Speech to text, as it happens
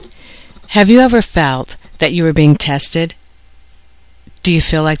Have you ever felt that you were being tested? Do you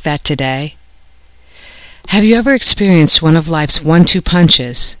feel like that today? Have you ever experienced one of life's 1-2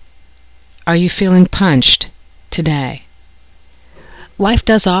 punches? Are you feeling punched today? Life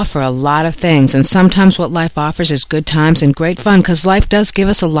does offer a lot of things, and sometimes what life offers is good times and great fun, because life does give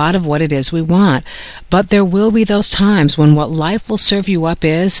us a lot of what it is we want. But there will be those times when what life will serve you up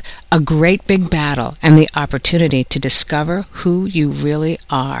is a great big battle and the opportunity to discover who you really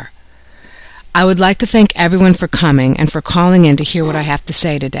are. I would like to thank everyone for coming and for calling in to hear what I have to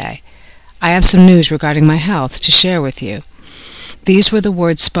say today. I have some news regarding my health to share with you. These were the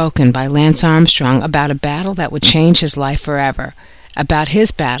words spoken by Lance Armstrong about a battle that would change his life forever, about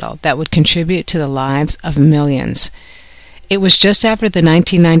his battle that would contribute to the lives of millions. It was just after the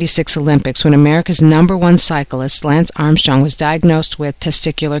 1996 Olympics when America's #1 cyclist, Lance Armstrong, was diagnosed with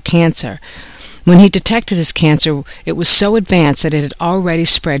testicular cancer. When he detected his cancer, it was so advanced that it had already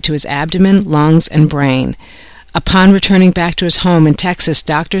spread to his abdomen, lungs, and brain. Upon returning back to his home in Texas,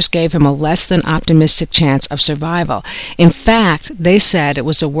 doctors gave him a less than optimistic chance of survival. In fact, they said it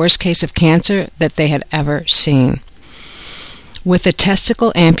was the worst case of cancer that they had ever seen. With a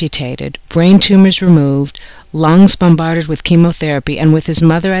testicle amputated, brain tumors removed, lungs bombarded with chemotherapy, and with his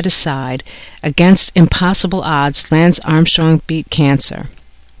mother at his side, against impossible odds, Lance Armstrong beat cancer.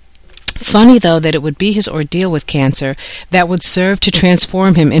 Funny, though, that it would be his ordeal with cancer that would serve to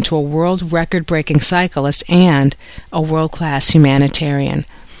transform him into a world record-breaking cyclist and a world-class humanitarian.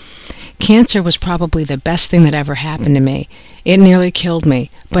 Cancer was probably the best thing that ever happened to me. It nearly killed me,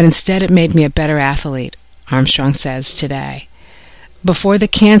 but instead it made me a better athlete, Armstrong says today. Before the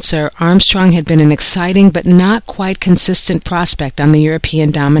cancer, Armstrong had been an exciting but not quite consistent prospect on the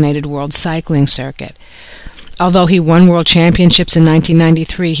European-dominated world cycling circuit. Although he won world championships in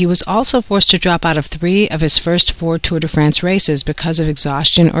 1993, he was also forced to drop out of 3 of his first 4 Tour de France races because of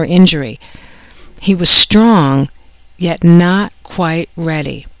exhaustion or injury. He was strong, yet not quite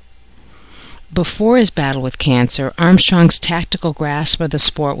ready. Before his battle with cancer, Armstrong's tactical grasp of the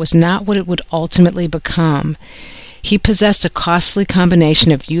sport was not what it would ultimately become. He possessed a costly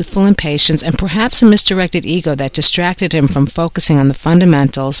combination of youthful impatience and perhaps a misdirected ego that distracted him from focusing on the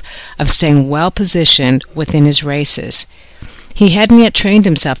fundamentals of staying well-positioned within his races. He hadn't yet trained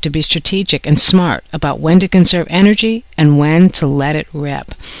himself to be strategic and smart about when to conserve energy and when to let it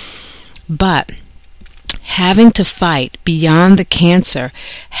rip. But having to fight beyond the cancer,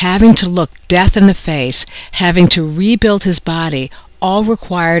 having to look death in the face, having to rebuild his body, all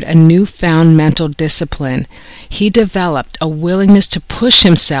required a newfound mental discipline. He developed a willingness to push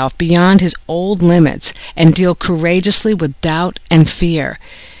himself beyond his old limits and deal courageously with doubt and fear.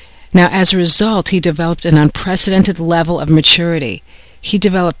 Now, as a result, he developed an unprecedented level of maturity. He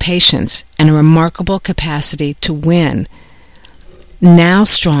developed patience and a remarkable capacity to win. Now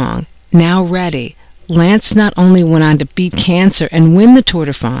strong, now ready, Lance not only went on to beat cancer and win the Tour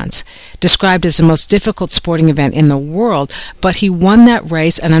de France, described as the most difficult sporting event in the world, but he won that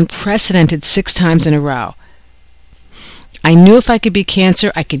race an unprecedented 6 times in a row. I knew if I could beat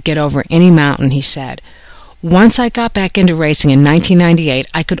cancer, I could get over any mountain, he said. Once I got back into racing in 1998,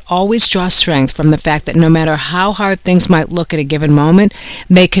 I could always draw strength from the fact that no matter how hard things might look at a given moment,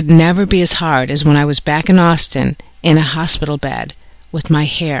 they could never be as hard as when I was back in Austin in a hospital bed with my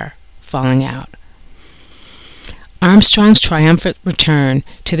hair falling out. Armstrong's triumphant return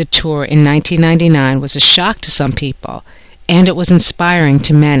to the Tour in 1999 was a shock to some people, and it was inspiring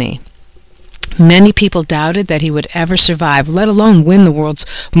to many. Many people doubted that he would ever survive, let alone win the world's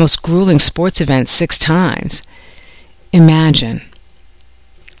most grueling sports event 6 times. Imagine.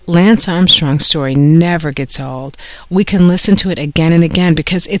 Lance Armstrong's story never gets old. We can listen to it again and again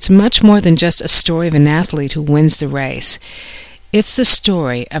because it's much more than just a story of an athlete who wins the race. It's the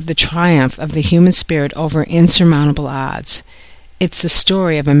story of the triumph of the human spirit over insurmountable odds. It's the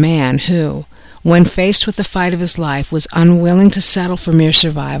story of a man who, when faced with the fight of his life, was unwilling to settle for mere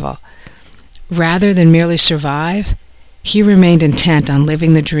survival. Rather than merely survive, he remained intent on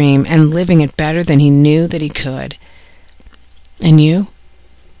living the dream and living it better than he knew that he could. And you?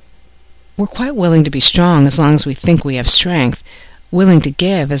 We're quite willing to be strong as long as we think we have strength, willing to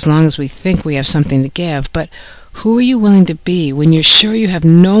give as long as we think we have something to give, but who are you willing to be when you're sure you have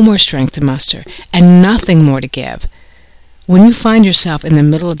no more strength to muster and nothing more to give? When you find yourself in the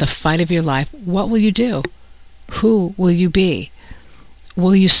middle of the fight of your life, what will you do? Who will you be?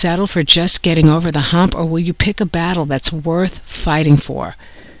 Will you settle for just getting over the hump, or will you pick a battle that's worth fighting for?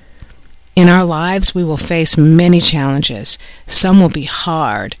 In our lives, we will face many challenges. Some will be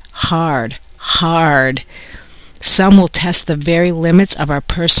hard. Some will test the very limits of our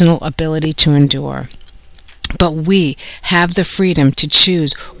personal ability to endure. But we have the freedom to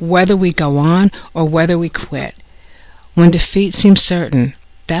choose whether we go on or whether we quit. When defeat seems certain,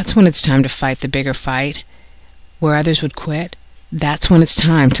 that's when it's time to fight the bigger fight. Where others would quit, that's when it's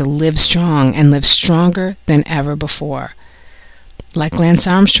time to live strong and live stronger than ever before. Like Lance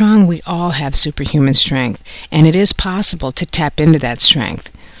Armstrong, we all have superhuman strength, and it is possible to tap into that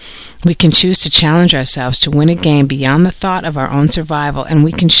strength. We can choose to challenge ourselves to win a game beyond the thought of our own survival, and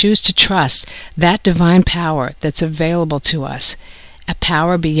we can choose to trust that divine power that's available to us, a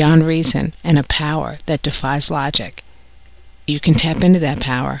power beyond reason and a power that defies logic. You can tap into that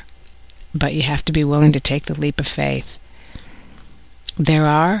power, but you have to be willing to take the leap of faith. There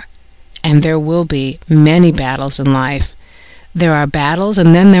are, and there will be, many battles in life. There are battles,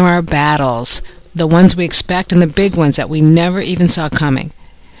 and then there are battles, the ones we expect and the big ones that we never even saw coming.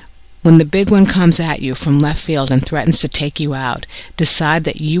 When the big one comes at you from left field and threatens to take you out, decide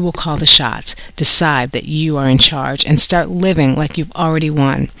that you will call the shots, decide that you are in charge, and start living like you've already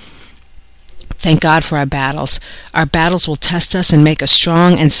won. Thank God for our battles. Our battles will test us and make us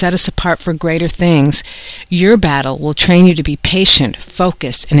strong and set us apart for greater things. Your battle will train you to be patient,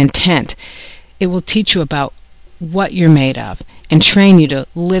 focused, and intent. It will teach you about what you're made of and train you to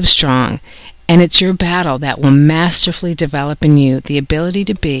live strong. And it's your battle that will masterfully develop in you the ability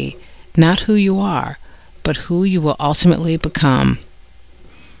to be not who you are, but who you will ultimately become.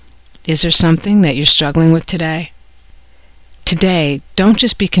 Is there something that you're struggling with today? Today, don't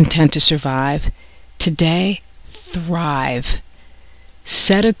just be content to survive. Today, thrive.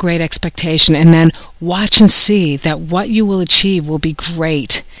 Set a great expectation and then watch and see that what you will achieve will be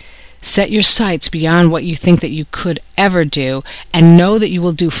great. Set your sights beyond what you think that you could ever do, and know that you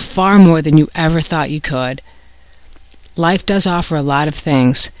will do far more than you ever thought you could. Life does offer a lot of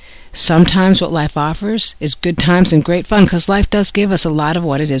things. Sometimes what life offers is good times and great fun, because life does give us a lot of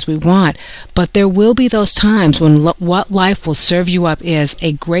what it is we want. But there will be those times when what life will serve you up is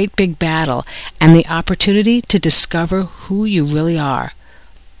a great big battle and the opportunity to discover who you really are,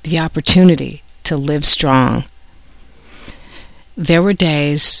 the opportunity to live strong. There were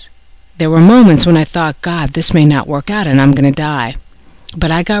moments when I thought, God, this may not work out and I'm going to die.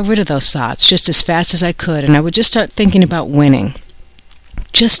 But I got rid of those thoughts just as fast as I could, and I would just start thinking about winning.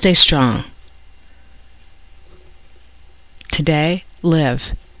 Just stay strong. Today,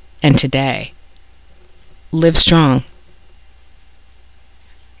 live. And today, live strong.